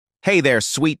Hey there,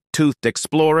 sweet-toothed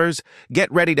explorers.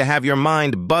 Get ready to have your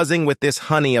mind buzzing with this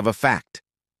honey of a fact.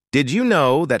 Did you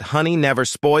know that honey never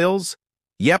spoils?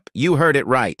 Yep, you heard it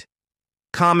right.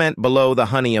 Comment below the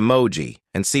honey emoji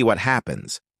and see what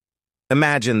happens.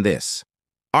 Imagine this.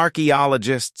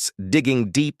 Archaeologists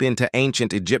digging deep into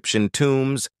ancient Egyptian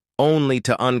tombs only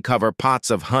to uncover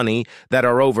pots of honey that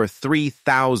are over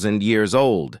 3,000 years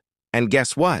old. And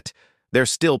guess what? They're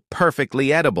still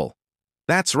perfectly edible.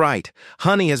 That's right,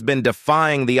 honey has been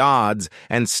defying the odds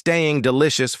and staying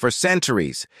delicious for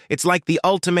centuries. It's like the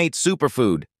ultimate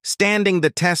superfood, standing the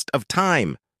test of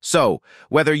time. So,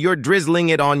 whether you're drizzling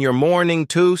it on your morning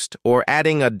toast or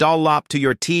adding a dollop to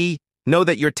your tea, know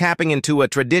that you're tapping into a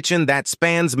tradition that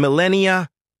spans millennia.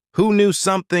 Who knew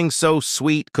something so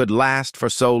sweet could last for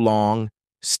so long?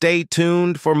 Stay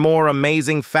tuned for more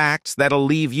amazing facts that'll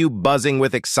leave you buzzing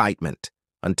with excitement.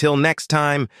 Until next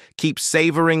time, keep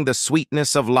savoring the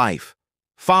sweetness of life.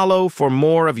 Follow for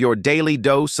more of your daily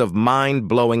dose of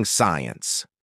mind-blowing science.